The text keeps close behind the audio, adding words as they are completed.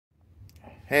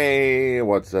Hey,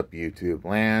 what's up, YouTube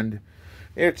land?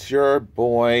 It's your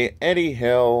boy, Eddie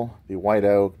Hill, the White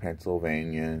Oak,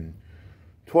 Pennsylvanian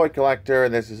toy collector.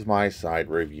 This is my side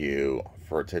review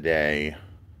for today.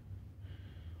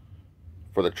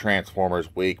 For the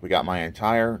Transformers week, we got my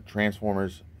entire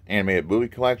Transformers animated movie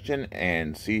collection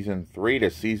and Season 3 to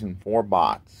Season 4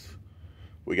 bots.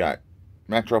 We got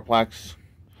Metroplex,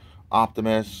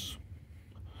 Optimus,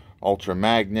 Ultra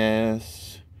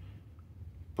Magnus,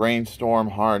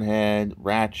 Brainstorm, Hardhead,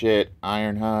 Ratchet,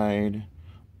 Ironhide,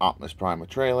 Optimus Prime with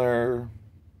trailer,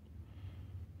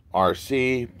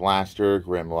 RC, Blaster,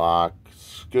 Grimlock,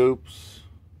 Scoops,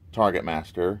 Target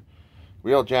Master,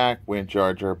 Wheeljack,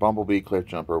 Windcharger, Bumblebee,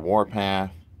 Cliffjumper, Warpath,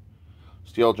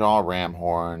 Steeljaw,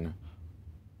 Ramhorn,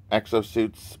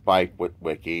 Exosuit, Spike,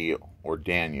 Witwicky, or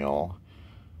Daniel.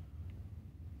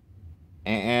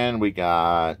 And we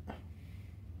got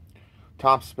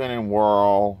Top Spin and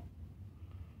Whirl,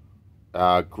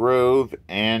 Groove,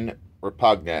 and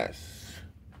Repugnus.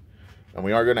 And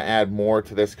we are going to add more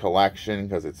to this collection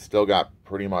because it's still got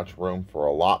pretty much room for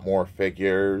a lot more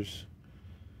figures.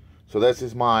 So this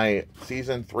is my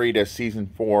Season 3 to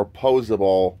Season 4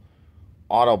 posable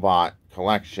Autobot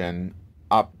collection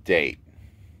update.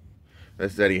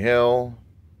 This is Eddie Hill,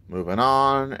 moving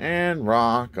on and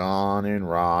rock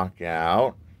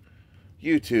out,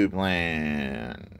 YouTube land.